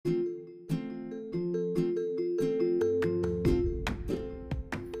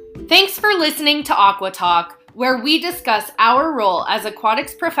Thanks for listening to Aqua Talk, where we discuss our role as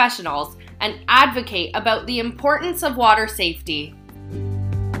aquatics professionals and advocate about the importance of water safety.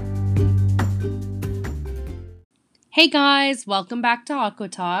 Hey guys, welcome back to Aqua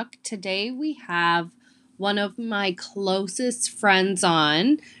Talk. Today we have one of my closest friends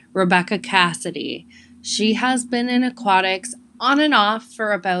on, Rebecca Cassidy. She has been in aquatics on and off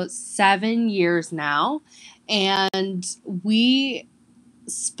for about 7 years now, and we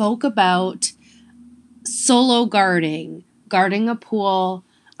spoke about solo guarding a pool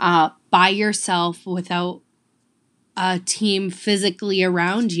by yourself without a team physically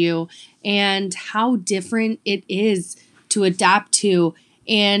around you, and how different it is to adapt to,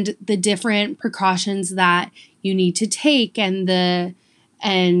 and the different precautions that you need to take, and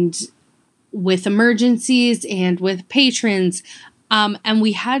with emergencies and with patrons. And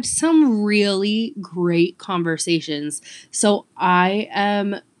we had some really great conversations. So I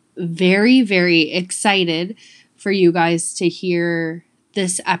am very, very excited for you guys to hear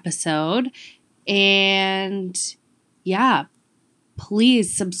this episode. And yeah,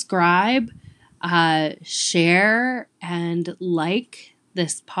 please subscribe, share, and like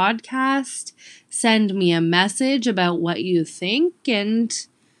this podcast. Send me a message about what you think. And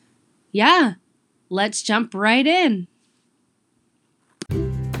yeah, let's jump right in.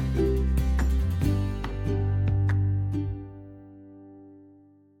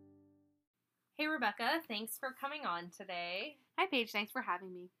 Hey, Rebecca, thanks for coming on today. Hi, Paige. Thanks for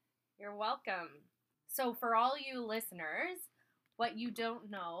having me. You're welcome. So for all you listeners, what you don't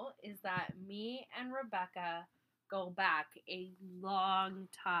know is that me and Rebecca go back a long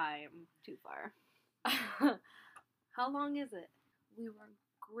time. Too far. How long is it? We were in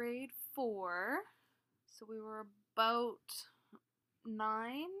grade 4, so we were about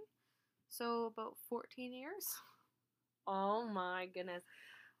 9, so about 14 years. Oh my goodness.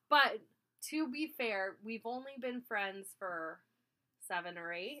 But to be fair, we've only been friends for 7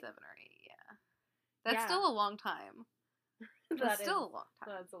 or 8. 7 or 8, yeah. That's still a long time. That's still a long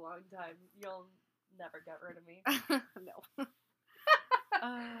time. That's a long time. You'll never get rid of me. No.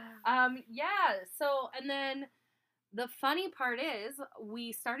 Yeah, so, and then the funny part is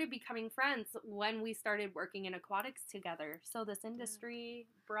we started becoming friends when we started working in aquatics together. So this industry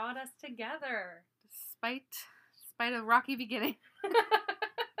brought us together. Despite a rocky beginning.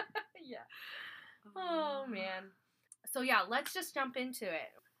 Yeah. Oh, man. So yeah, let's just jump into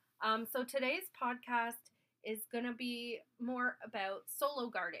it. So today's podcast is going to be more about solo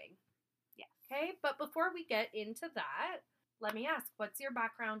guarding. Yeah. Okay, but before we get into that, let me ask, what's your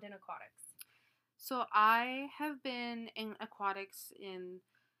background in aquatics? So I have been in aquatics in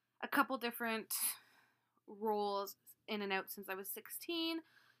a couple different roles in and out since I was 16.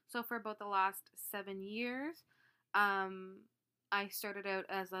 So for about the last 7 years, I started out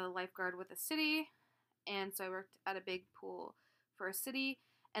as a lifeguard with a city, and so I worked at a big pool for a city,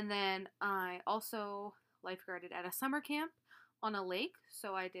 and then I also lifeguarded at a summer camp on a lake,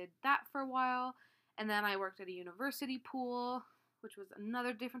 so I did that for a while, and then I worked at a university pool, which was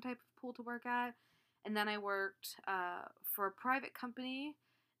another different type of pool to work at, and then I worked for a private company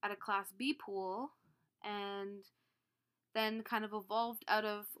at a Class B pool, and then kind of evolved out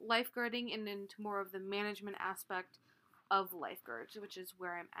of lifeguarding and into more of the management aspect of lifeguards, which is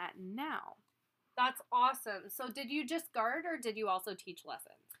where I'm at now. That's awesome. So did you just guard, or did you also teach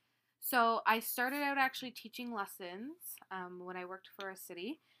lessons? So I started out actually teaching lessons when I worked for a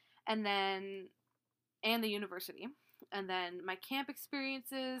city, and the university, and then my camp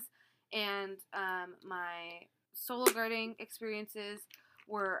experiences and my solo guarding experiences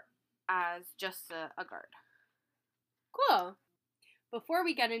were as just a guard. Cool. Before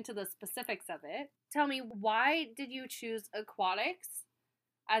we get into the specifics of it, tell me, why did you choose aquatics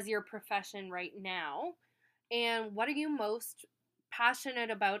as your profession right now? And what are you most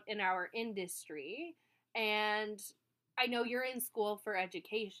passionate about in our industry? And I know you're in school for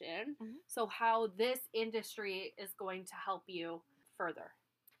education, so how this industry is going to help you further.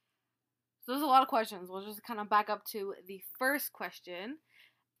 So there's a lot of questions. We'll just kind of back up to the first question.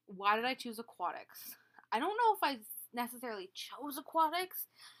 Why did I choose aquatics? I don't know if I necessarily chose aquatics,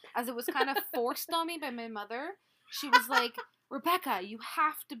 as it was kind of forced on me by my mother. She was like, Rebecca, you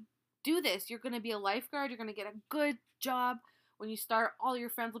have to do this. You're going to be a lifeguard. You're going to get a good job. When you start, all your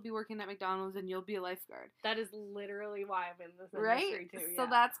friends will be working at McDonald's and you'll be a lifeguard. That is literally why I'm in this industry too. Yeah. So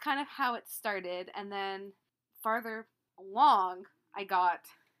that's kind of how it started. And then farther along I got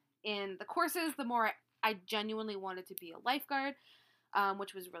in the courses, the more I genuinely wanted to be a lifeguard,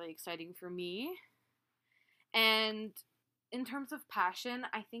 which was really exciting for me. And in terms of passion,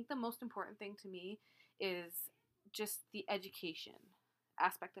 I think the most important thing to me is just the education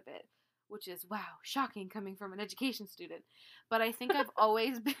aspect of it, which is, wow, shocking coming from an education student. But I think I've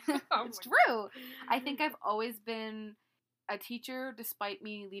always been, it's true. God. I think I've always been a teacher, despite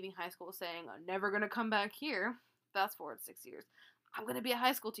me leaving high school saying, I'm never going to come back here. Fast forward 6 years. I'm going to be a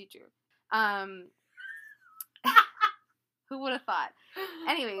high school teacher. Who would have thought?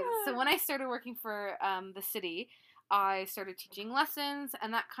 Anyways, so when I started working for the city, I started teaching lessons,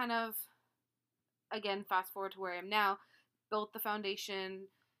 and that kind of, again, fast forward to where I am now, built the foundation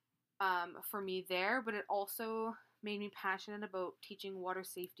for me there, but it also made me passionate about teaching water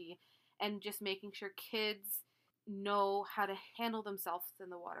safety and just making sure kids know how to handle themselves in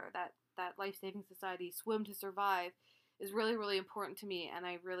the water. That life-saving society, swim to survive, is really, really important to me, and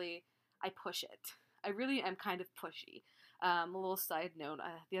I push it. I really am kind of pushy. A little side note,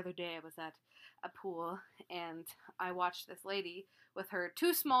 the other day I was at a pool, and I watched this lady with her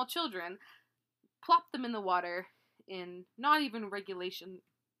 2 small children plop them in the water in not even regulation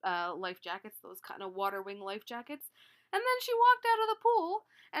life jackets, those kind of water wing life jackets. And then she walked out of the pool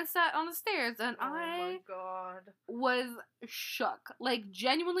and sat on the stairs, and my God. was shook. Like,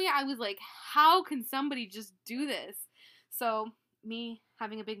 genuinely, I was like, how can somebody just do this? So, me,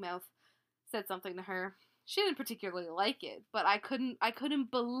 having a big mouth, said something to her. She didn't particularly like it, but I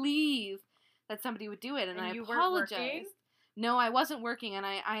couldn't believe that somebody would do it, and I apologized. Weren't working? No, I wasn't working, and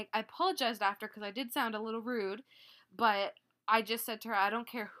I apologized after because I did sound a little rude, but I just said to her, I don't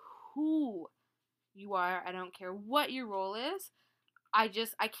care who you are, I don't care what your role is, I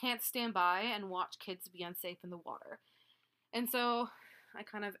can't stand by and watch kids be unsafe in the water. And so I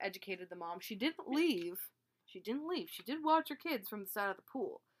kind of educated the mom. She didn't leave. She did watch her kids from the side of the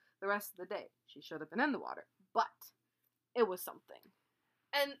pool the rest of the day. She should have been in the water, but it was something.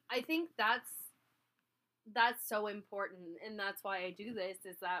 And I think that's so important, and that's why I do this,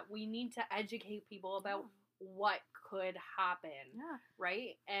 is that we need to educate people about what could happen. Yeah.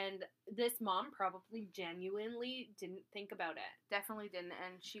 Right? And this mom probably genuinely didn't think about it. Definitely didn't.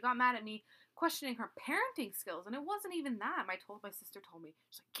 And she got mad at me questioning her parenting skills. And it wasn't even that. My sister told me,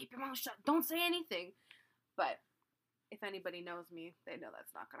 she's like, keep your mouth shut. Don't say anything. But if anybody knows me, they know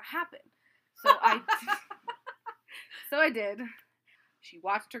that's not going to happen. So I did. She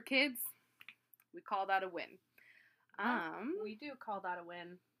watched her kids. We call that a win. We do call that a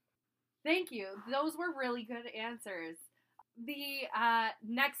win. Thank you. Those were really good answers. The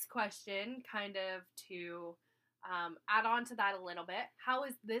next question, kind of to add on to that a little bit, how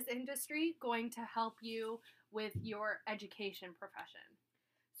is this industry going to help you with your education profession?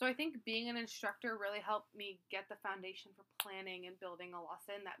 So I think being an instructor really helped me get the foundation for planning and building a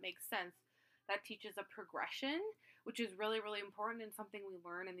lesson that makes sense, that teaches a progression, which is really, really important and something we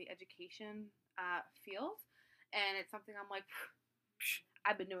learn in the education field. And it's something I'm like,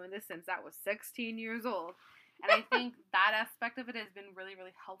 I've been doing this since I was 16 years old. And I think that aspect of it has been really,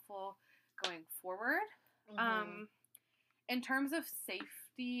 really helpful going forward. Mm-hmm. In terms of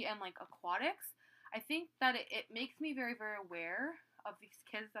safety and like aquatics, I think that it makes me very, very aware of these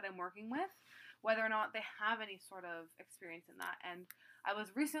kids that I'm working with, whether or not they have any sort of experience in that. And I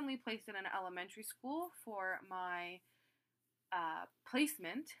was recently placed in an elementary school for my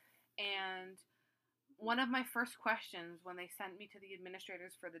placement, and one of my first questions when they sent me to the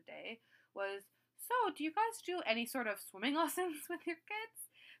administrators for the day was, so do you guys do any sort of swimming lessons with your kids?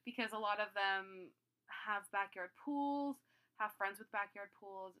 Because a lot of them have backyard pools, have friends with backyard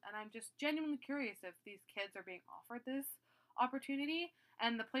pools, and I'm just genuinely curious if these kids are being offered this opportunity.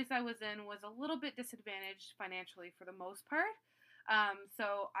 And the place I was in was a little bit disadvantaged financially for the most part.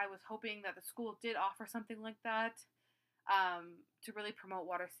 So I was hoping that the school did offer something like that to really promote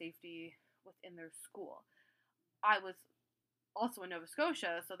water safety within their school. I was also in Nova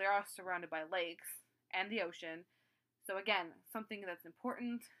Scotia, so they're all surrounded by lakes and the ocean. So again, something that's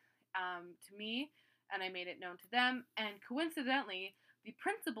important to me, and I made it known to them. And coincidentally, the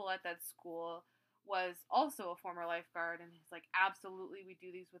principal at that school was also a former lifeguard, and he's like, absolutely, we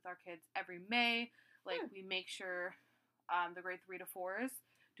do these with our kids every May. Like, we make sure the grade 3 to 4s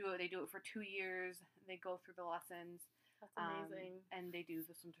they do it for 2 years. They go through the lessons. That's amazing. And they do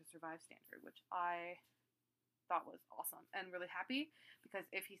the Swim to Survive standard, which I thought was awesome and really happy, because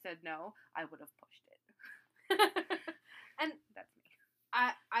if he said no, I would have pushed it. And that's me.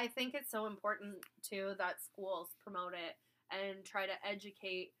 I think it's so important too that schools promote it and try to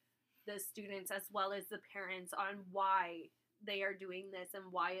educate the students as well as the parents on why they are doing this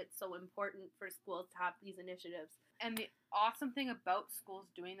and why it's so important for schools to have these initiatives. And the awesome thing about schools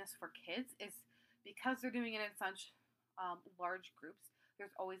doing this for kids is because they're doing it in such large groups,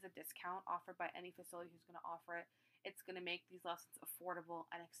 there's always a discount offered by any facility who's going to offer it. It's going to make these lessons affordable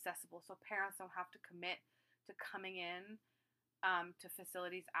and accessible, so parents don't have to commit to coming in to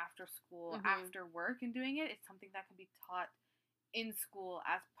facilities after school, Mhm. after work, and doing it. It's something that can be taught in school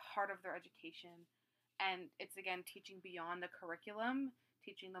as part of their education. And it's, again, teaching beyond the curriculum,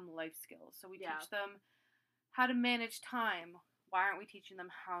 teaching them life skills. So we teach them how to manage time. Why aren't we teaching them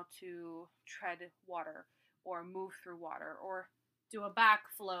how to tread water or move through water or do a back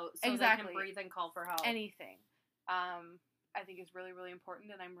float so Exactly. they can breathe and call for help? Anything. I think is really, really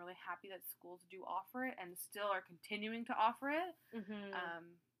important, and I'm really happy that schools do offer it and still are continuing to offer it. Mm-hmm.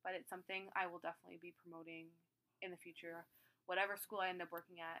 But it's something I will definitely be promoting in the future. Whatever school I end up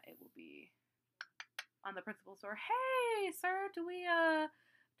working at, it will be on the principal's door. Hey, sir, do we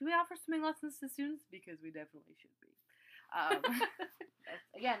offer swimming lessons to students? Because we definitely should be.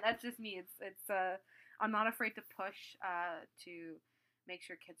 That's just me. It's I'm not afraid to push to make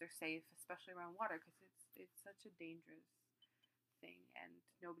sure kids are safe, especially around water, because it's such a dangerous thing, and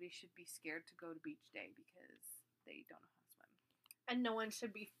nobody should be scared to go to beach day because they don't know how to swim. And no one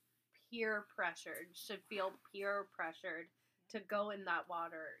should be peer pressured, should feel peer pressured to go in that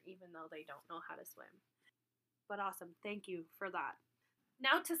water even though they don't know how to swim. But awesome. Thank you for that.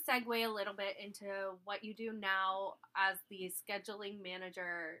 Now to segue a little bit into what you do now as the scheduling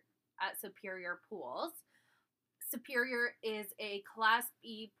manager at Superior Pools. Superior is a Class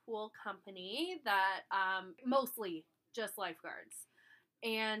B pool company that mostly just lifeguards.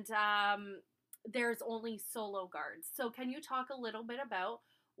 And there's only solo guards. So can you talk a little bit about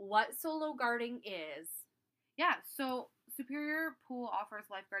what solo guarding is? Yeah, so Superior Pool offers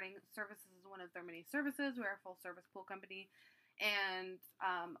lifeguarding services as one of their many services. We're a full-service pool company, and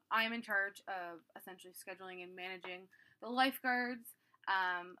I'm in charge of essentially scheduling and managing the lifeguards.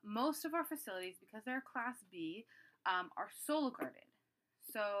 Most of our facilities, because they're Class B, are solo guarded.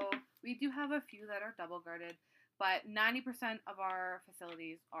 So we do have a few that are double guarded, but 90% of our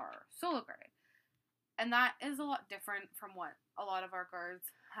facilities are solo guarded. And that is a lot different from what a lot of our guards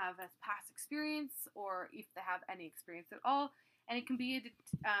have as past experience, or if they have any experience at all. And it can be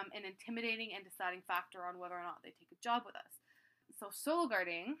an intimidating and deciding factor on whether or not they take a job with us. So solo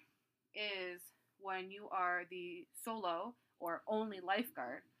guarding is when you are the solo or only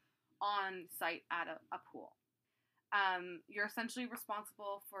lifeguard on site at a pool. You're essentially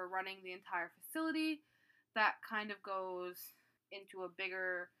responsible for running the entire facility. That kind of goes into a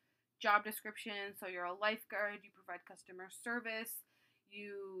bigger job description. So you're a lifeguard, you provide customer service,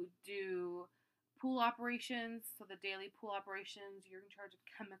 you do pool operations, so the daily pool operations, you're in charge of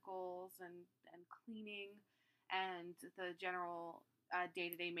chemicals and cleaning and the general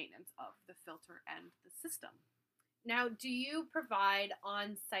day-to-day maintenance of the filter and the system. Now, do you provide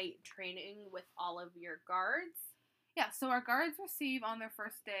on-site training with all of your guards? Yeah, so our guards receive on their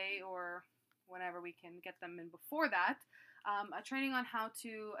first day, or whenever we can get them in before that, a training on how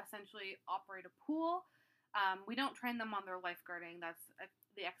to essentially operate a pool. We don't train them on their lifeguarding. That's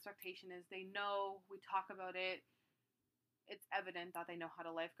the expectation is they know, we talk about it, it's evident that they know how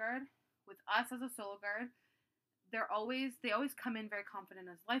to lifeguard. With us as a solo guard, they always come in very confident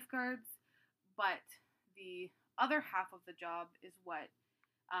as lifeguards, but the other half of the job is what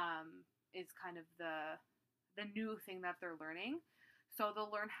is kind of the new thing that they're learning. So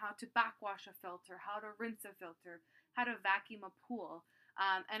they'll learn how to backwash a filter, how to rinse a filter, how to vacuum a pool.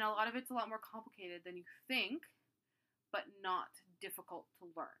 And a lot of it's a lot more complicated than you think, but not difficult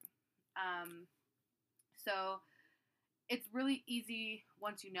to learn. So it's really easy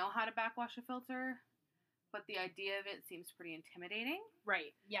once you know how to backwash a filter, but the idea of it seems pretty intimidating.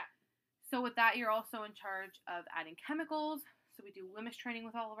 Right, yeah. So with that, you're also in charge of adding chemicals. So we do LIMS training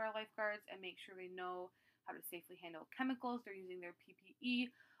with all of our lifeguards and make sure they know how to safely handle chemicals. They're using their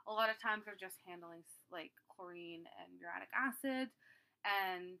PPE. A lot of times they're just handling like chlorine and uric acid,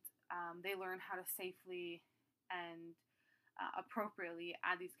 and they learn how to safely and appropriately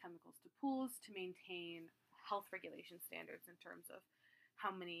add these chemicals to pools to maintain health regulation standards in terms of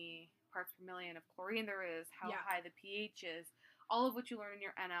how many parts per million of chlorine there is, how high the pH is. All of what you learn in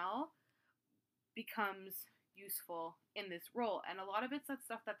your NL becomes useful in this role, and a lot of it's that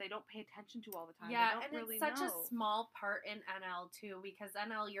stuff that they don't pay attention to all the time. Yeah, they don't and really it's such know. a small part in NL too, because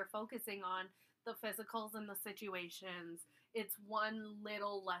NL you're focusing on the physicals and the situations. It's one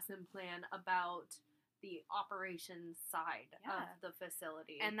little lesson plan about the operations side of the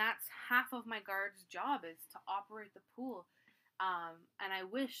facility, and that's half of my guard's job is to operate the pool. And I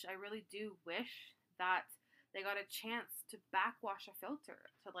really do wish that they got a chance to backwash a filter,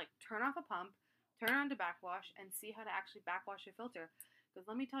 to like turn off a pump, turn on to backwash, and see how to actually backwash a filter. Because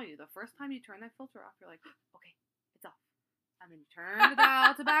let me tell you, the first time you turn that filter off, you're like, okay, it's off. And then you turn the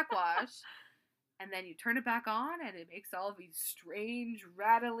dial to backwash, and then you turn it back on, and it makes all of these strange,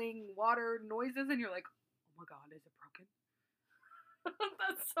 rattling water noises, and you're like, oh my god, is it broken?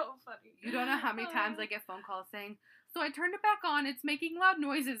 That's so funny. You don't know how many times I get phone calls saying, so I turned it back on, it's making loud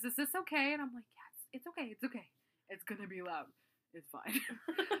noises, is this okay? And I'm like, yes, it's okay, it's okay. It's gonna be loud. It's fine.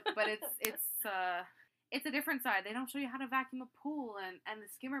 But it's a different side. They don't show you how to vacuum a pool and the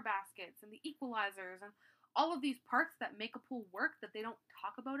skimmer baskets and the equalizers and all of these parts that make a pool work that they don't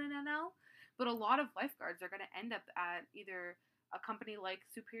talk about in NL. But a lot of lifeguards are going to end up at either a company like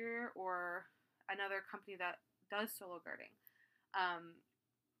Superior or another company that does solo guarding.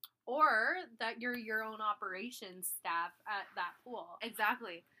 Or that you're your own operations staff at that pool.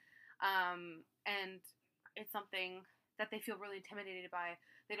 Exactly. And it's something that they feel really intimidated by.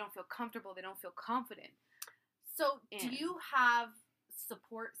 They don't feel comfortable. They don't feel confident. So do you have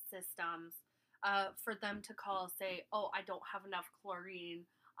support systems for them to call, say, oh, I don't have enough chlorine,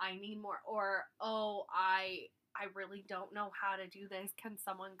 I need more, or, oh, I really don't know how to do this, can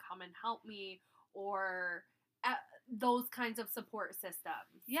someone come and help me, or those kinds of support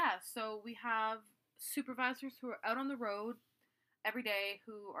systems? Yeah, so we have supervisors who are out on the road every day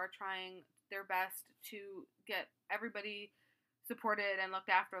who are trying their best to get everybody supported and looked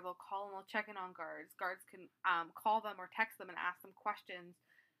after. They'll call and they'll check in on guards. Guards can call them or text them and ask them questions.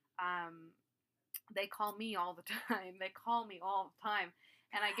 They call me all the time.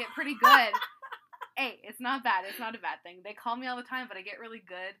 And I get pretty good. Hey, it's not bad. It's not a bad thing. They call me all the time, but I get really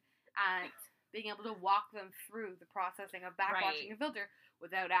good at being able to walk them through the processing of backwashing a filter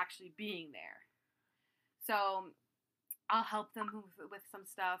without actually being there. So I'll help them with some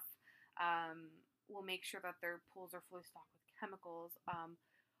stuff. We'll make sure that their pools are fully stocked with chemicals.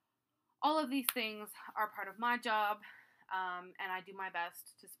 All of these things are part of my job, and I do my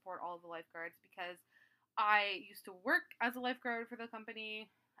best to support all of the lifeguards because I used to work as a lifeguard for the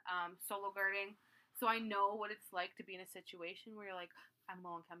company, solo guarding, so I know what it's like to be in a situation where you're like, I'm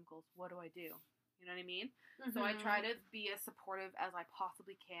low on chemicals, what do I do? You know what I mean? Mm-hmm. So I try to be as supportive as I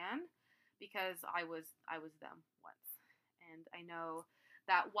possibly can because I was them once. And I know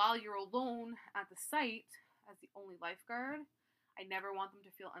that while you're alone at the site as the only lifeguard, I never want them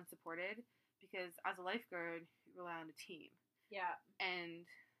to feel unsupported because as a lifeguard, you rely on a team. Yeah. And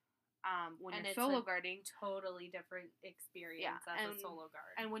when you're solo guarding, totally different experience as a solo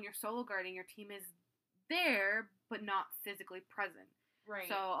guard. And when you're solo guarding, your team is there but not physically present. Right.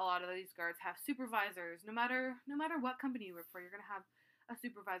 So a lot of these guards have supervisors. No matter what company you work for, you're gonna have a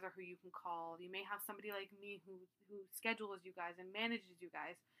supervisor who you can call. You may have somebody like me who schedules you guys and manages you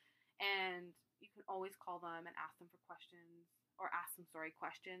guys, and you can always call them and ask them for questions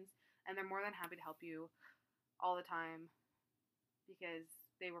questions, and they're more than happy to help you all the time because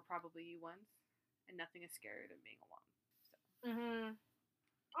they were probably you once, and nothing is scarier than being alone. So.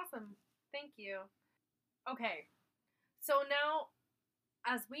 Awesome. Thank you. Okay. So now,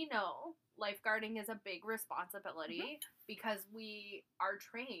 as we know, lifeguarding is a big responsibility because we are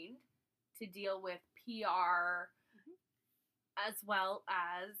trained to deal with PR as well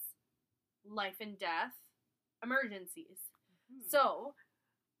as life and death emergencies. So,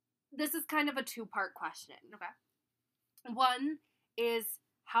 this is kind of a two-part question. Okay. One is,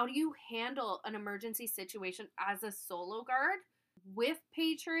 how do you handle an emergency situation as a solo guard with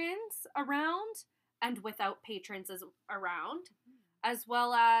patrons around and without patrons around, as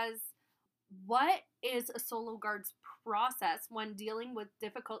well as what is a solo guard's process when dealing with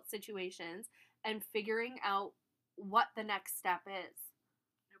difficult situations and figuring out what the next step is?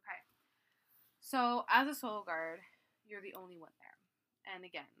 Okay. So, as a solo guard, you're the only one there. And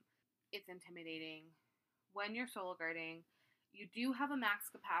again, it's intimidating. When you're solo guarding, you do have a max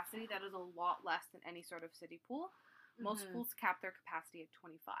capacity that is a lot less than any sort of city pool. Most pools cap their capacity at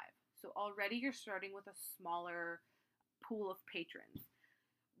 25. So already you're starting with a smaller pool of patrons,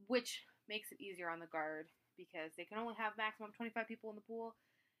 which makes it easier on the guard because they can only have maximum 25 people in the pool.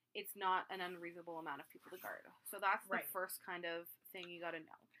 It's not an unreasonable amount of people to guard. So that's the first kind of thing you got to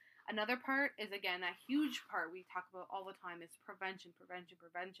know. Another part is, again, that huge part we talk about all the time is prevention.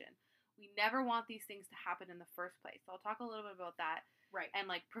 We never want these things to happen in the first place. So I'll talk a little bit about that. Right. And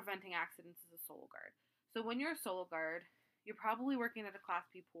like preventing accidents as a solo guard. So when you're a solo guard, you're probably working at a Class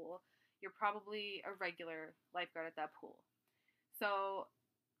B pool. You're probably a regular lifeguard at that pool. So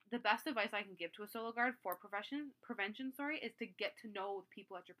the best advice I can give to a solo guard for prevention, is to get to know the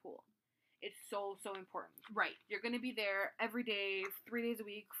people at your pool. It's so, so important. Right. You're going to be there every day, 3 days a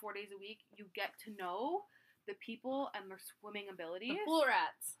week, 4 days a week. You get to know the people and their swimming abilities. The pool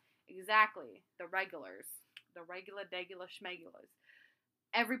rats. Exactly. The regulars. The regular, schmegulas.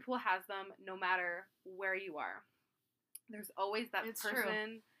 Every pool has them, no matter where you are. There's always that person.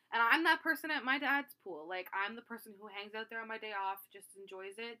 True. And I'm that person at my dad's pool. Like, I'm the person who hangs out there on my day off, just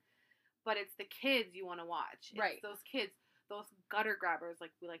enjoys it. But it's the kids you want to watch. It's those kids. those gutter grabbers,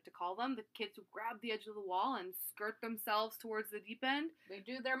 like we like to call them, the kids who grab the edge of the wall and skirt themselves towards the deep end. They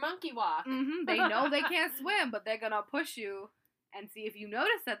do their monkey walk. They know they can't swim, but they're gonna push you and see if you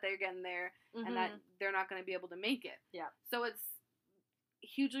notice that they're getting there and that they're not gonna be able to make it. Yeah. So it's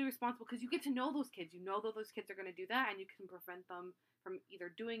hugely responsible because you get to know those kids. You know that those kids are gonna do that, and you can prevent them from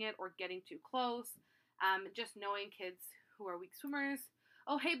either doing it or getting too close. Just knowing kids who are weak swimmers.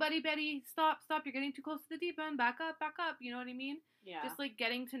 Oh, hey, buddy, Betty, stop, you're getting too close to the deep end, back up, you know what I mean? Yeah. Just, like,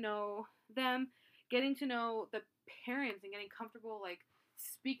 getting to know them, getting to know the parents and getting comfortable, like,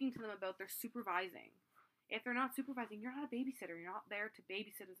 speaking to them about their supervising. If they're not supervising, you're not a babysitter, you're not there to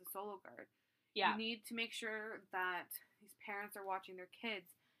babysit as a solo guard. Yeah. You need to make sure that these parents are watching their kids,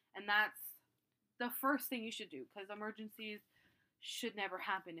 and that's the first thing you should do, because emergencies should never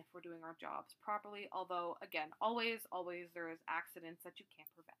happen if we're doing our jobs properly. Although, again, always there is accidents that you can't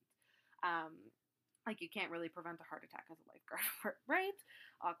prevent. Like, you can't really prevent a heart attack as a lifeguard, right?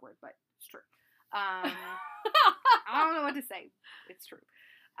 Awkward, but it's true. I don't know what to say. It's true.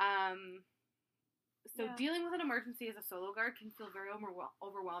 So dealing with an emergency as a solo guard can feel very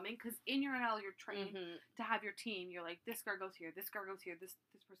overwhelming, because in your NL you're trained to have your team. You're like, this guard goes here, this guard goes here, this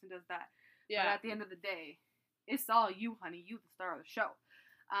person does that. Yeah. But at the end of the day, it's all you, honey. You, the star of the show.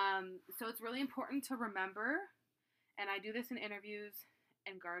 So it's really important to remember, and I do this in interviews,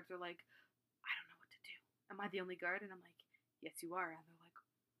 and guards are like, I don't know what to do. Am I the only guard? And I'm like, yes, you are. And they're like,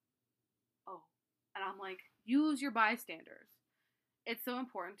 oh. And I'm like, use your bystanders. It's so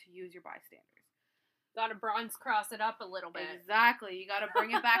important to use your bystanders. Gotta bronze cross it up a little bit. Exactly. You gotta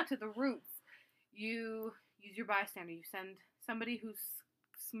bring it back to the roots. You use your bystander. You send somebody who's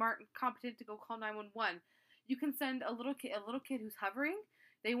smart and competent to go call 911. You can send a little kid who's hovering.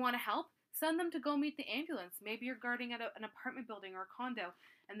 They want to help. Send them to go meet the ambulance. Maybe you're guarding at an apartment building or a condo,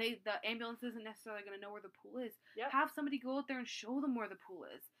 and the ambulance isn't necessarily going to know where the pool is. Yep. Have somebody go out there and show them where the pool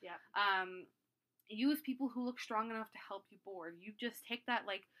is. Yeah. Use people who look strong enough to help you board. You just take that,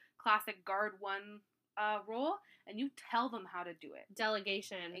 like, classic guard one role, and you tell them how to do it.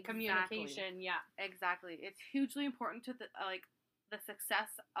 Delegation, exactly. Communication, yeah. Exactly. It's hugely important to the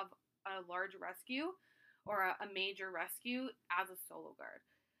success of a large rescue or a major rescue as a solo guard.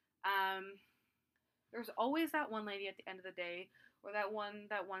 There's always that one lady at the end of the day, or that one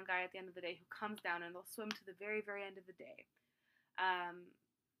guy at the end of the day who comes down and they'll swim to the very, very end of the day.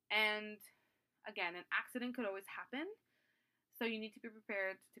 And again, an accident could always happen, so you need to be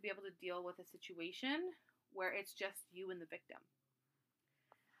prepared to be able to deal with a situation where it's just you and the victim.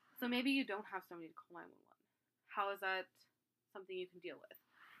 So maybe you don't have somebody to call 911. How is that something you can deal with?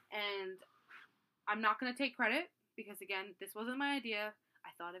 And I'm not going to take credit, because, again, this wasn't my idea. I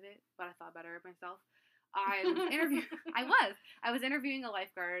thought of it, but I thought better of myself. I was interviewing a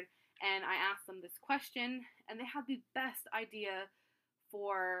lifeguard, and I asked them this question, and they had the best idea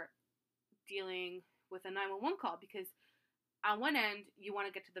for dealing with a 911 call, because on one end, you want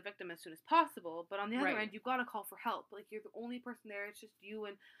to get to the victim as soon as possible, but on the other end, you've got to call for help. Like, you're the only person there. It's just you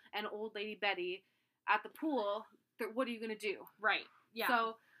and old lady Betty at the pool. What are you going to do? Right. Yeah.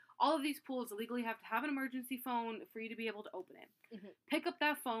 So all of these pools legally have to have an emergency phone for you to be able to open it. Mm-hmm. Pick up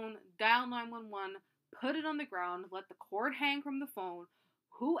that phone, dial 911, put it on the ground, let the cord hang from the phone,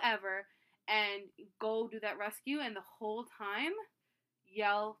 whoever, and go do that rescue. And the whole time,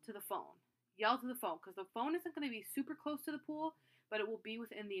 yell to the phone. Yell to the phone, because the phone isn't going to be super close to the pool, but it will be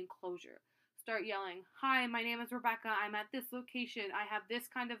within the enclosure. Start yelling, hi, my name is Rebecca. I'm at this location. I have this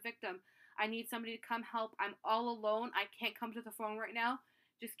kind of victim. I need somebody to come help. I'm all alone. I can't come to the phone right now.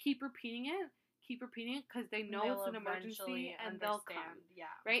 Just keep repeating it, because they know it's an emergency, and they'll come.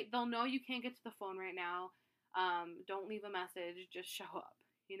 Yeah. Right? They'll know you can't get to the phone right now. Don't leave a message. Just show up.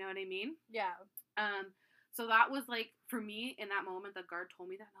 You know what I mean? Yeah. So that was, like, for me, in that moment, the guard told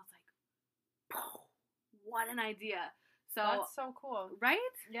me that, and I was like, what an idea. So that's so cool. Right?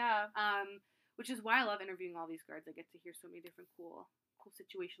 Yeah. Which is why I love interviewing all these guards. I get to hear so many different cool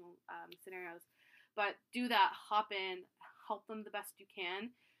situational scenarios. But do that, hop in, help them the best you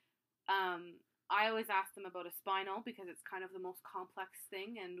can. I always ask them about a spinal, because it's kind of the most complex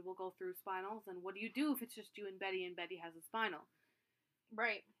thing, and we'll go through spinals. And what do you do if it's just you and Betty has a spinal?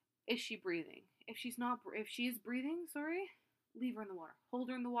 Right. Is she breathing? If she is breathing, leave her in the water. Hold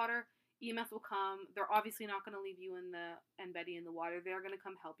her in the water. EMS will come. They're obviously not going to leave you and Betty in the water. They're going to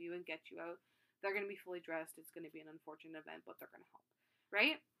come help you and get you out. They're going to be fully dressed. It's going to be an unfortunate event, but they're going to help.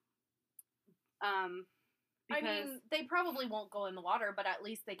 Right? I mean, they probably won't go in the water, but at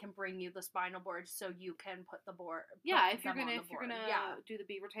least they can bring you the spinal board so you can put the board. Yeah, if you're gonna do the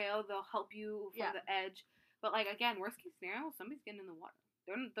beaver tail, they'll help you from the edge. But, like, again, worst case scenario, somebody's getting in the water.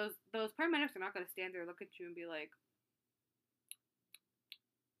 Those paramedics are not gonna stand there, look at you, and be like,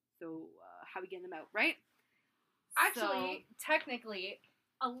 So how we getting them out, right? Actually, technically,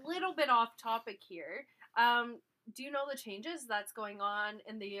 a little bit off topic here. Do you know the changes that's going on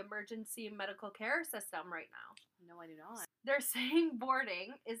in the emergency medical care system right now? No, I do not. They're saying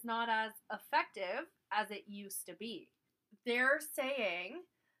boarding is not as effective as it used to be. They're saying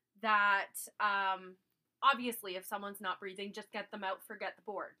that obviously if someone's not breathing, just get them out, forget the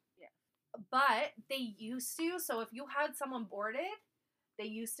board. Yeah. But they used to, so if you had someone boarded, they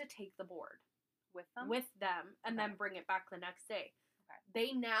used to take the board With them? and then bring it back the next day. Okay.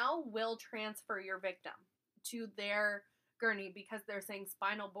 They now will transfer your victim to their gurney because they're saying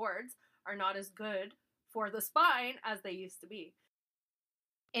spinal boards are not as good for the spine as they used to be.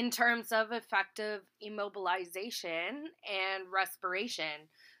 In terms of effective immobilization and respiration.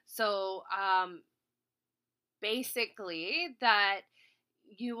 So, basically, that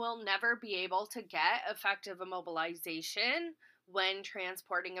you will never be able to get effective immobilization when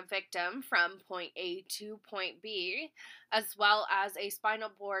transporting a victim from point A to point B, as well as a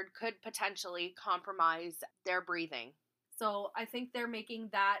spinal board could potentially compromise their breathing. So I think they're making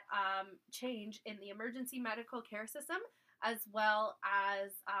that change in the emergency medical care system, as well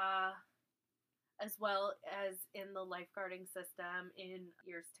as in the lifeguarding system in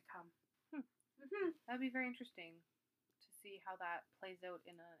years to come. That'd be very interesting to see how that plays out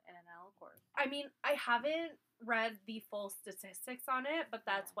in an L course. I mean, I haven't read the full statistics on it, but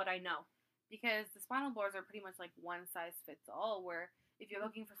that's what I know. Because the spinal boards are pretty much like one size fits all, where if you're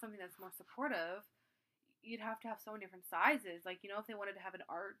looking for something that's more supportive, you'd have to have so many different sizes. Like, if they wanted to have an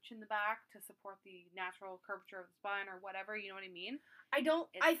arch in the back to support the natural curvature of the spine or whatever, you know what I mean? I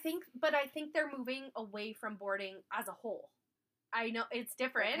think they're moving away from boarding as a whole. I know it's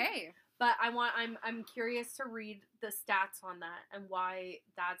different. Okay. But I'm curious to read the stats on that and why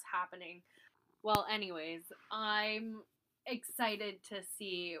that's happening. Well, anyways, I'm excited to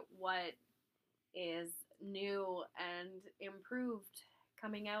see what is new and improved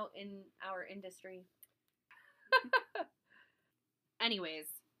coming out in our industry. Anyways,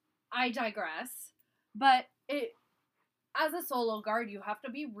 I digress. But as a solo guard, you have to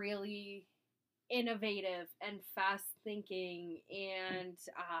be really innovative and fast thinking, and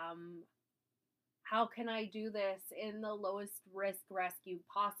how can I do this in the lowest risk rescue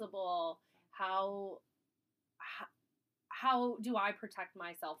possible? How do I protect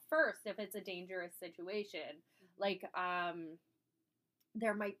myself first if it's a dangerous situation? Like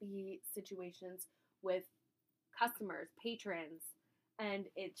there might be situations with customers, patrons, and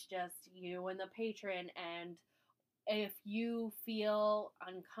it's just you and the patron, and if you feel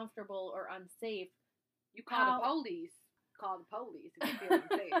uncomfortable or unsafe, you call the police. Call the police if you feel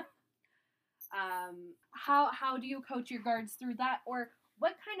unsafe. How do you coach your guards through that, or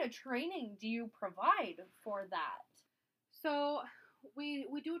what kind of training do you provide for that? So we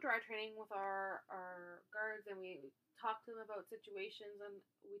do dry training with our guards, and we talk to them about situations, and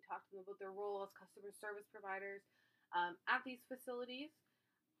we talk to them about their role as customer service providers at these facilities,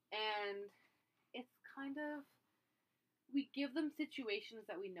 and it's kind of, we give them situations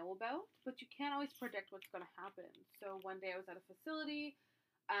that we know about, but you can't always predict what's going to happen. So one day I was at a facility,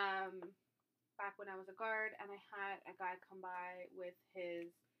 back when I was a guard, and I had a guy come by with his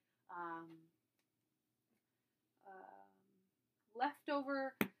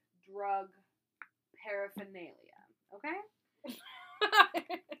leftover drug paraphernalia. Okay?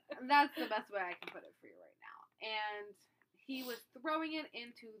 That's the best way I can put it for you right now. And he was throwing it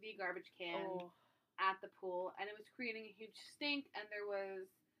into the garbage can at the pool, and it was creating a huge stink, and there was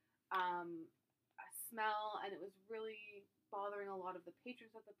a smell, and it was really bothering a lot of the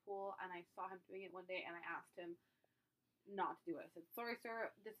patrons at the pool. And I saw him doing it one day, and I asked him not to do it. I said, "Sorry, sir,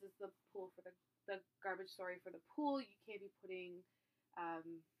 this is the pool for the garbage. Sorry for the pool. You can't be putting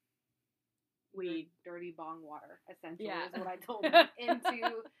weed, dirty bong water, essentially," is what I told him,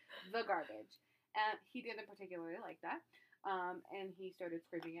 into the garbage. And he didn't particularly like that. And he started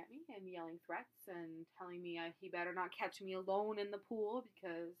screaming at me and yelling threats and telling me he better not catch me alone in the pool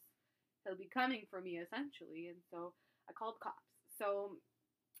because he'll be coming for me, essentially. And so I called cops. So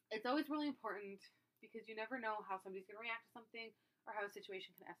it's always really important, because you never know how somebody's going to react to something or how a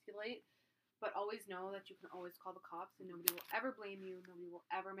situation can escalate. But always know that you can always call the cops, and nobody will ever blame you. Nobody will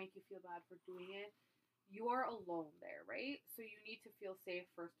ever make you feel bad for doing it. You are alone there, right? So you need to feel safe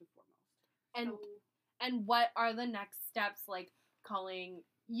first and foremost. And what are the next steps? Like calling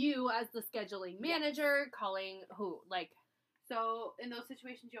you as the scheduling manager, calling who? Like, so in those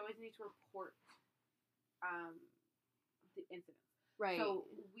situations, you always need to report the incident. Right. So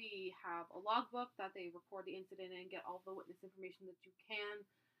we have a logbook that they record the incident and get all the witness information that you can.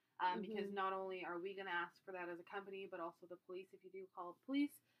 Because not only are we going to ask for that as a company, but also the police, if you do call the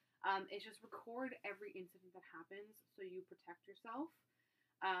police. It's just record every incident that happens so you protect yourself.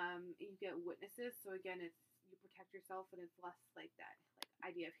 You get witnesses, so again, it's you protect yourself, and it's less like that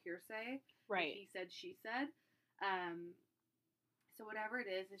idea of hearsay. Right. He said, she said. So whatever it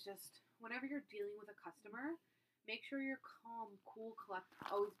is, it's just whenever you're dealing with a customer, make sure you're calm, cool, collected.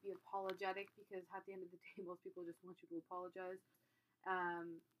 Always be apologetic, because at the end of the day, most people just want you to apologize,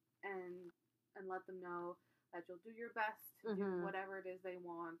 and let them know that you'll do your best to do whatever it is they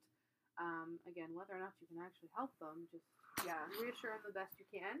want. Again, whether or not you can actually help them, just reassure them the best you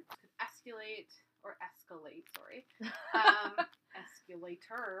can. Escalate, sorry.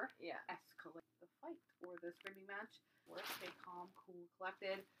 Escalator. Yeah. Escalate the fight or the screaming match. Or stay calm, cool,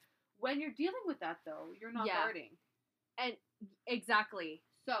 collected. When you're dealing with that, though, you're not guarding. And exactly.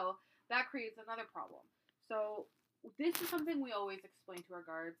 So that creates another problem. So this is something we always explain to our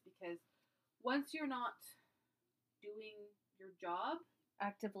guards, because once you're not doing your job,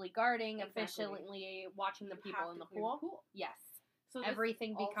 actively guarding, efficiently watching the people in the pool. Yes. So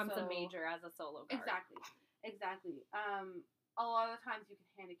everything becomes a major as a solo guard. Exactly. A lot of the times you can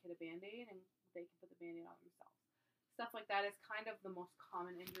hand a kid a Band-Aid and they can put the Band-Aid on themselves. Stuff like that is kind of the most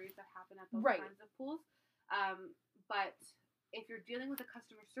common injuries that happen at those kinds of pools. But if you're dealing with a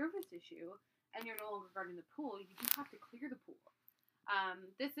customer service issue and you're no longer guarding the pool, you do have to clear the pool.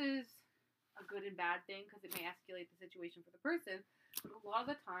 This is a good and bad thing, because it may escalate the situation for the person. But a lot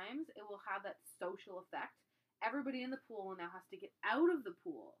of the times, it will have that social effect. Everybody in the pool now has to get out of the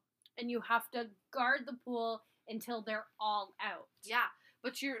pool. And you have to guard the pool until they're all out. Yeah.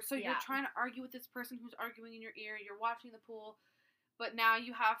 But you're trying to argue with this person who's arguing in your ear. You're watching the pool. But now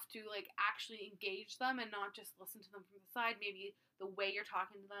you have to, actually engage them and not just listen to them from the side. Maybe the way you're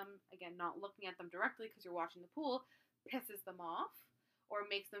talking to them, again, not looking at them directly because you're watching the pool, pisses them off or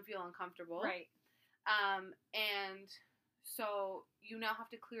makes them feel uncomfortable. Right. And so you now have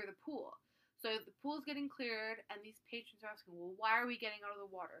to clear the pool. So the pool's getting cleared, and these patrons are asking, well, why are we getting out of the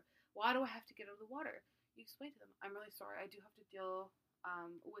water? Why do I have to get out of the water? You explain to them, I'm really sorry. I do have to deal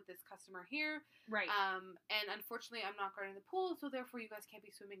with this customer here. Right. And unfortunately, I'm not guarding the pool, so therefore you guys can't be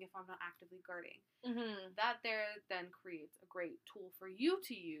swimming if I'm not actively guarding. That there then creates a great tool for you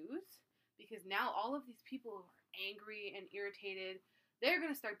to use, because now all of these people are angry and irritated. They're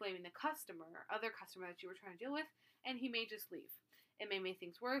going to start blaming the other customer that you were trying to deal with, and he may just leave. It may make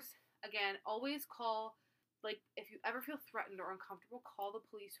things worse. Again, always call, if you ever feel threatened or uncomfortable, call the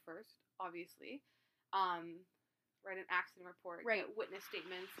police first, obviously. Write an accident report, get witness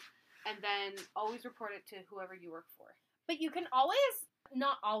statements, and then always report it to whoever you work for. But you can always,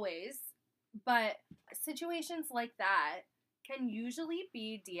 not always, but situations like that can usually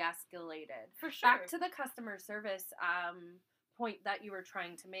be de-escalated. For sure. Back to the customer service point that you were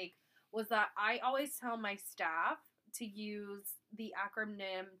trying to make, was that I always tell my staff to use the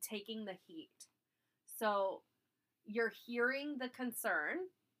acronym taking the heat. So you're hearing the concern,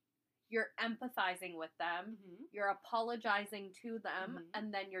 you're empathizing with them, you're apologizing to them,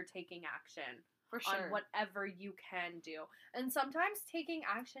 and then you're taking action on whatever you can do. And sometimes taking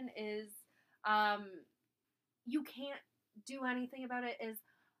action is, you can't do anything about it, is,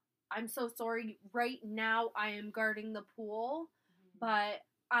 I'm so sorry, right now I am guarding the pool, but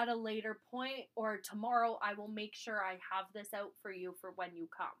at a later point or tomorrow I will make sure I have this out for you for when you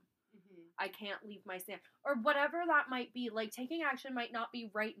come. I can't leave my stand. Or whatever that might be. Taking action might not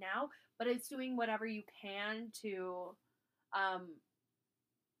be right now, but it's doing whatever you can to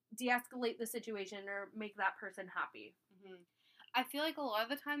de-escalate the situation or make that person happy. I feel like a lot of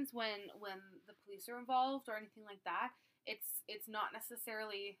the times when the police are involved or anything like that, it's not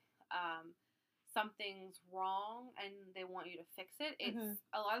necessarily something's wrong and they want you to fix it. It's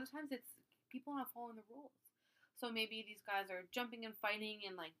a lot of the times it's people not following the rules. So maybe these guys are jumping and fighting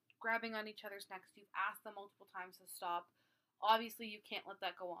and grabbing on each other's necks. You've asked them multiple times to stop. Obviously, you can't let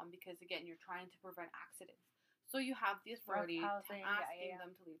that go on because, again, you're trying to prevent accidents. So you have the authority to asking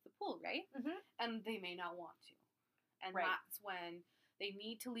them to leave the pool, right? And they may not want to. And that's when they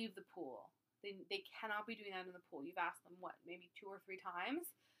need to leave the pool. They cannot be doing that in the pool. You've asked them, maybe 2 or 3 times?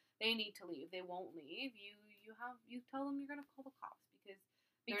 They need to leave. They won't leave. You tell them you're going to call the cops because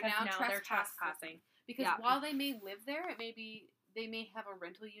they're now trespassing. Because while they may live there, they may have a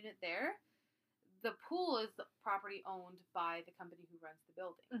rental unit there. The pool is the property owned by the company who runs the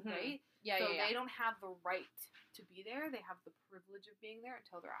building, right? So they don't have the right to be there. They have the privilege of being there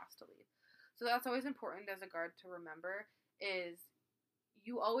until they're asked to leave. So that's always important as a guard to remember, is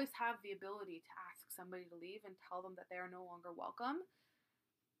you always have the ability to ask somebody to leave and tell them that they are no longer welcome.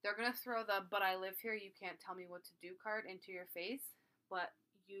 They're going to throw the, but I live here, you can't tell me what to do card into your face, but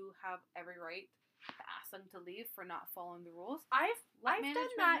you have every right to ask them to leave for not following the rules, I've done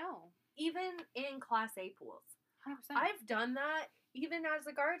management that know. even in Class A pools. 100%. I've done that even as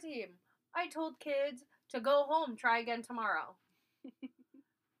a guard team. I told kids to go home, try again tomorrow.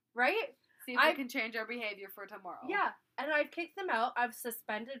 Right? See if we can change our behavior for tomorrow. Yeah, and I've kicked them out. I've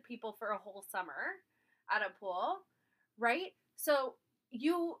suspended people for a whole summer at a pool, right? So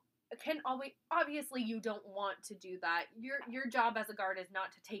you can always, obviously you don't want to do that. Your job as a guard is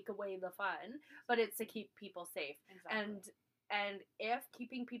not to take away the fun, but it's to keep people safe. Exactly. And if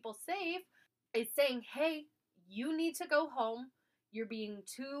keeping people safe is saying, hey, you need to go home, you're being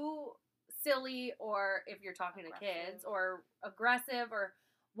too silly, or if you're talking to kids, or aggressive, or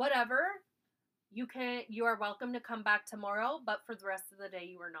whatever, you are welcome to come back tomorrow, but for the rest of the day,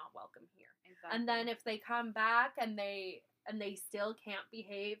 you are not welcome here. Exactly. And then if they come back and they still can't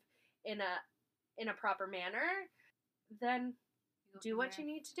behave in a proper manner, then do what you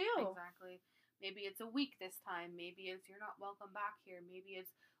need to do. Exactly. Maybe it's a week this time. Maybe it's you're not welcome back here. Maybe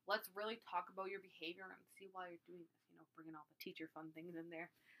it's let's really talk about your behavior and see why you're doing this. Bringing all the teacher fun things in there.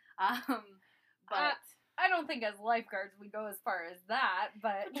 But I don't think as lifeguards we go as far as that,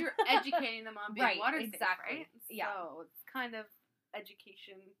 but you're educating them on being right, water exactly. safe, right? Yeah. So it's kind of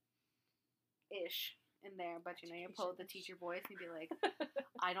education-ish in there, but you pull the teacher voice and be like,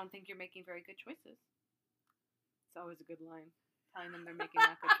 I don't think you're making very good choices. It's always a good line. Telling them they're making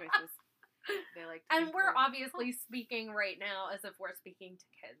not good choices. They like to and we're obviously speaking right now as if we're speaking to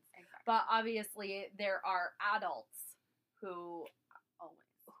kids. Exactly. But obviously there are adults who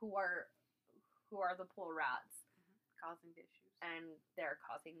are the pool rats. Causing the issues. And they're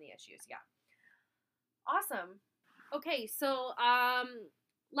causing the issues, yeah. Awesome. Okay, so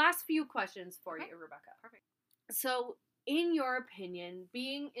last few questions for you, Rebecca. Perfect. So, in your opinion,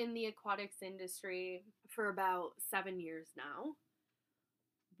 being in the aquatics industry for about 7 years now,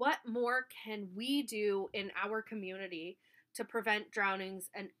 what more can we do in our community to prevent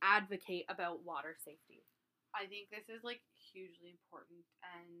drownings and advocate about water safety? I think this is hugely important,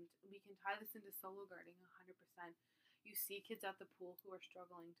 and we can tie this into solo guarding 100%. You see kids at the pool who are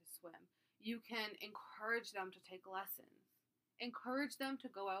struggling to swim. You can encourage them to take lessons. Encourage them to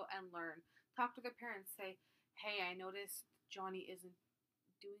go out and learn. Talk to their parents. Say, hey, I noticed Johnny isn't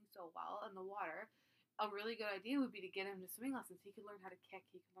doing so well in the water. A really good idea would be to get him to swimming lessons. He could learn how to kick.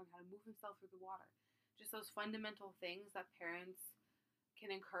 He could learn how to move himself through the water. Just those fundamental things that parents can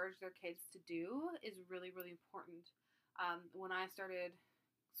encourage their kids to do is really, really important. When I started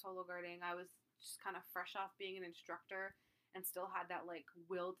solo guarding, I was just kind of fresh off being an instructor and still had that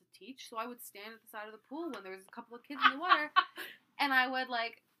will to teach. So I would stand at the side of the pool when there was a couple of kids in the water, and I would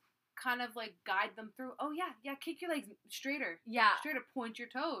kind of guide them through. Oh yeah, kick your legs straighter. Yeah, straighter. Point your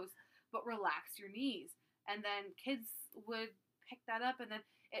toes, but relax your knees. And then kids would pick that up, and then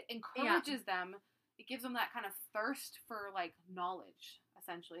it encourages them. It gives them that kind of thirst for knowledge.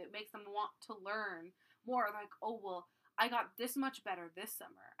 Essentially, it makes them want to learn more. Oh well, I got this much better this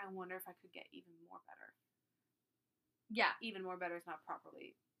summer. I wonder if I could get even more better. Yeah. Even more better is not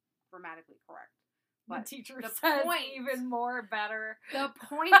properly grammatically correct. But the teacher says even more better. The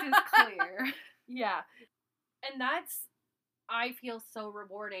point is clear. Yeah. And that's, I feel so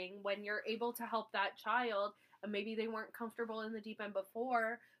rewarding when you're able to help that child, and maybe they weren't comfortable in the deep end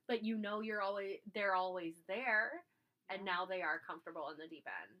before, but they're always there. And now they are comfortable in the deep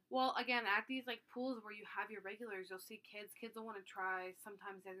end. Well, again, at these pools where you have your regulars, you'll see kids will want to try,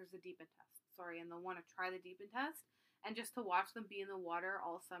 sometimes there's a deep end test, and they'll want to try the deep end test, and just to watch them be in the water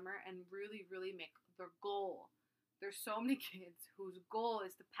all summer and really, really make their goal. There's so many kids whose goal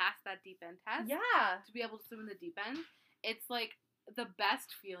is to pass that deep end test. Yeah. To be able to swim in the deep end. It's the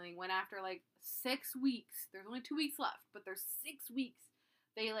best feeling when after 6 weeks, there's only 2 weeks left, but there's 6 weeks,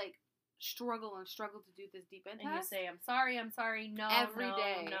 they struggle to do this deep end test. And you say, I'm sorry, no, every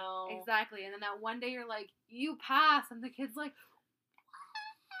day. No. Exactly. And then that one day you're you pass, and the kid's wow!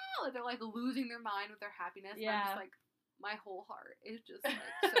 They're losing their mind with their happiness. Yeah. And I'm just my whole heart is just so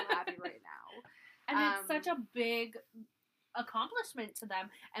happy right now. And it's such a big accomplishment to them,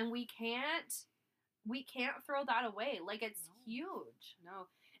 and we can't throw that away. It's huge. No.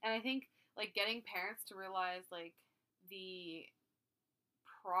 And I think getting parents to realize the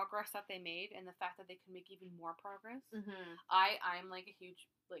progress that they made and the fact that they can make even more progress. Mm-hmm. I'm a huge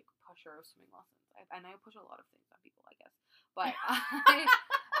pusher of swimming lessons. I push a lot of things on people, I guess, but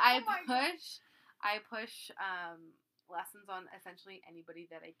I push lessons on essentially anybody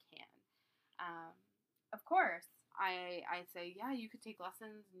that I can. Of course, I say, yeah, you could take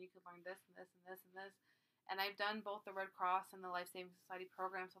lessons and you could learn this and this and this and this. And I've done both the Red Cross and the Life Saving Society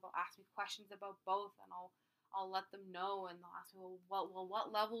program, so they'll ask me questions about both, and I'll let them know, and they'll ask me, well,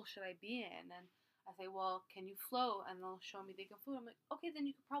 what level should I be in? And I say, well, can you float? And they'll show me they can float. I'm like, okay, then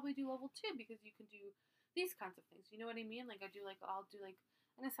you could probably do level 2 because you can do these kinds of things. You know what I mean? Like I'll do like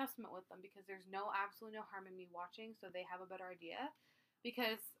an assessment with them because there's absolutely no harm in me watching, so they have a better idea.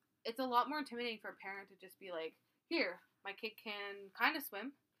 Because it's a lot more intimidating for a parent to just be like, here, my kid can kind of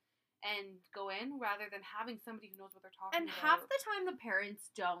swim and go in, rather than having somebody who knows what they're talking And about. half the time the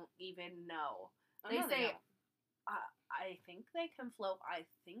parents don't even know. They say, I think they can float. I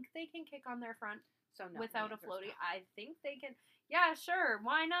think they can kick on their front without a floaty. I think they can. Yeah, sure.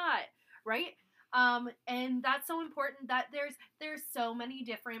 Why not? Right? And that's so important that there's so many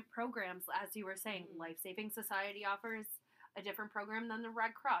different programs, as you were saying. Mhm. Life Saving Society offers a different program than the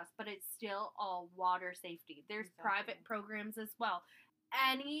Red Cross, but it's still all water safety. There's private programs as well.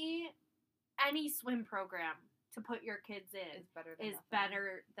 Any swim program to put your kids in is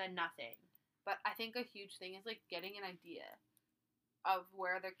better than nothing. But I think a huge thing is like getting an idea of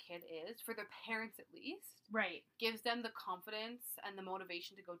where their kid is, for their parents at least. Right. Gives them the confidence and the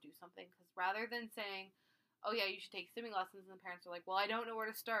motivation to go do something. Because rather than saying, oh yeah, you should take swimming lessons, and the parents are like, well, I don't know where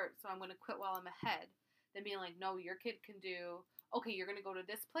to start, so I'm going to quit while I'm ahead. Then being like, no, your kid can do, okay, you're going to go to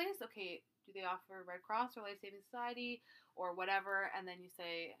this place. Okay, do they offer Red Cross or Life Saving Society or whatever? And then you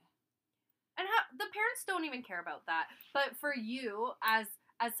say... And the parents don't even care about that. But for you, as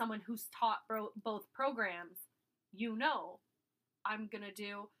someone who's taught both programs, you know, I'm going to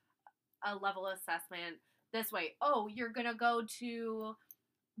do a level assessment this way. Oh, you're going to go to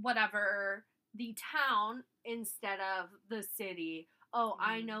whatever, the town instead of the city. Oh,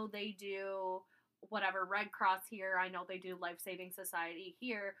 I know they do whatever Red Cross here. I know they do Life Saving Society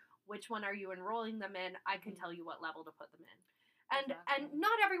here. Which one are you enrolling them in? I can tell you what level to put them in. And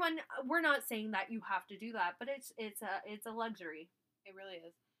not everyone, we're not saying that you have to do that, but it's a luxury. It really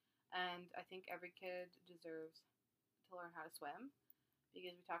is. And I think every kid deserves to learn how to swim,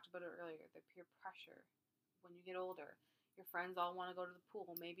 because we talked about it earlier, the peer pressure. When you get older, your friends all want to go to the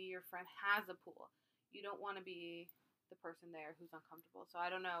pool. Maybe your friend has a pool. You don't want to be the person there who's uncomfortable. So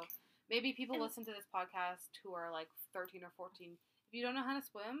I don't know. Maybe people listen to this podcast who are like 13 or 14. If you don't know how to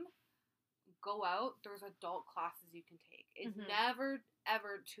swim, go out. There's adult classes you can take. It's never,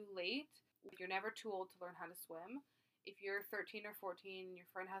 ever too late. You're never too old to learn how to swim. If you're 13 or 14, your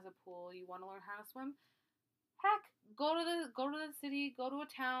friend has a pool, you want to learn how to swim, heck, go to the city, go to a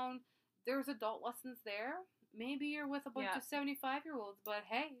town. There's adult lessons there. Maybe you're with a bunch of 75-year-olds, but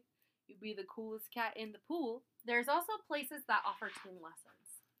hey, you be the coolest cat in the pool. There's also places that offer teen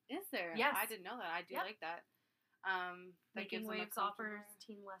lessons. Is there? Yes. I didn't know that. I do like that. Making Waves offers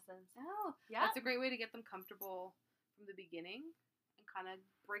teen lessons. Oh, yeah. That's a great way to get them comfortable from the beginning and kind of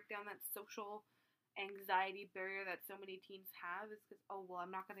break down that social anxiety barrier that so many teens have, is because, oh, well,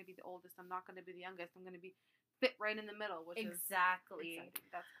 I'm not going to be the oldest, I'm not going to be the youngest, I'm going to be fit right in the middle, which is exciting.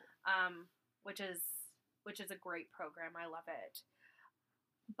 That's cool. Which is a great program. I love it.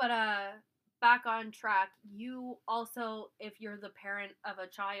 But back on track, you also, if you're the parent of a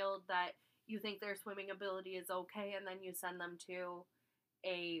child that you think their swimming ability is okay, and then you send them to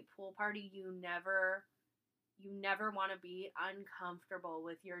a pool party, you never want to be uncomfortable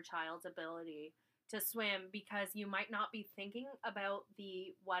with your child's ability to swim, because you might not be thinking about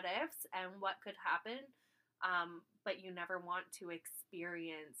the what ifs and what could happen, but you never want to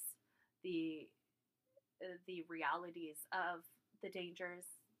experience the realities of the dangers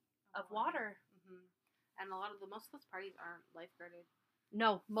of water. Mm-hmm. And most of those parties aren't lifeguarded.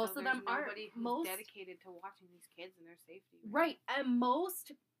 No, most of them aren't. Nobody who's dedicated to watching these kids and their safety. Right, and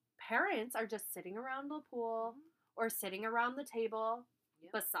most parents are just sitting around the pool or sitting around the table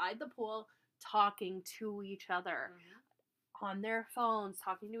beside the pool, talking to each other on their phones,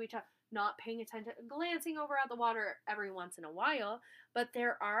 talking to each other, not paying attention, glancing over at the water every once in a while. But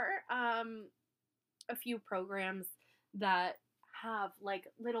there are a few programs that have like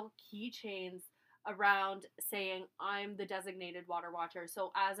little keychains around saying, I'm the designated water watcher.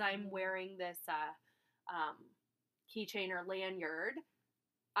 So as I'm wearing this keychain or lanyard,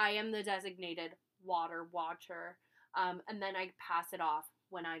 I am the designated water watcher. And then I pass it off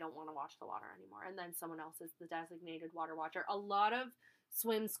when I don't want to watch the water anymore. And then someone else is the designated water watcher. A lot of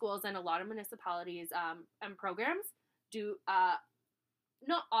swim schools and a lot of municipalities and programs do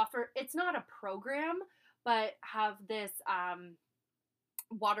not offer, it's not a program, but have this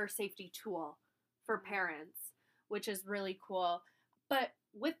water safety tool for parents, which is really cool. But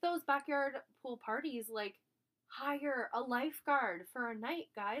with those backyard pool parties, like, hire a lifeguard for a night,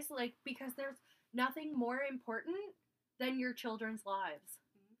 guys, like, because there's nothing more important than your children's lives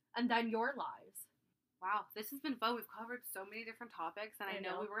and than your lives. Wow, this has been fun. We've covered so many different topics, and I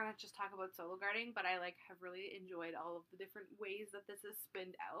know we were gonna just talk about solo guarding, but I have really enjoyed all of the different ways that this has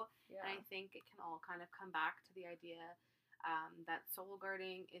spinned out. Yeah. And I think it can all kind of come back to the idea that solo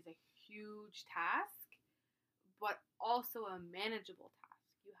guarding is a huge task, but also a manageable task.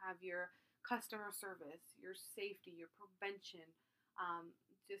 You have your customer service, your safety, your prevention,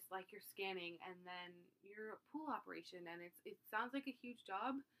 just like your scanning, and then your pool operation. And it sounds like a huge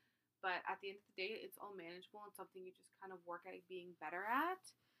job, but at the end of the day, it's all manageable and something you just kind of work at being better at.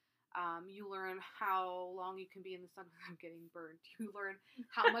 You learn how long you can be in the sun without getting burnt. You learn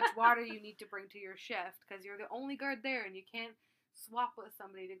how much water you need to bring to your shift because you're the only guard there and you can't swap with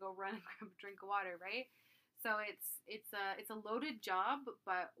somebody to go run and grab a drink of water, right? So it's a loaded job,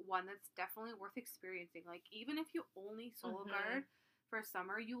 but one that's definitely worth experiencing. Like, even if you only solo guard for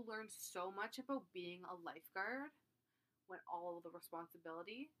summer, you learn so much about being a lifeguard with all of the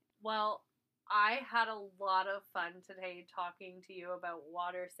responsibility. Well, I had a lot of fun today talking to you about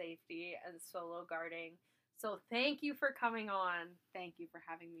water safety and solo guarding. So thank you for coming on. Thank you for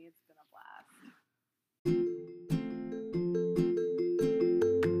having me. It's been a blast.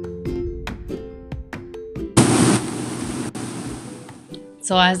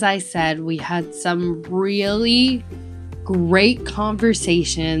 So as I said, we had some really great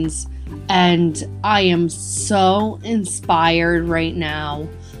conversations, and I am so inspired right now.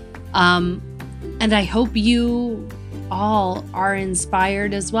 And I hope you all are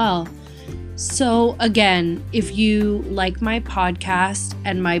inspired as well. So again, if you like my podcast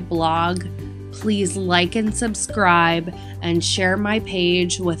and my blog, please like and subscribe and share my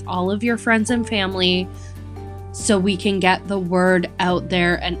page with all of your friends and family so we can get the word out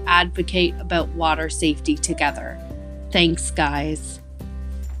there and advocate about water safety together. Thanks, guys.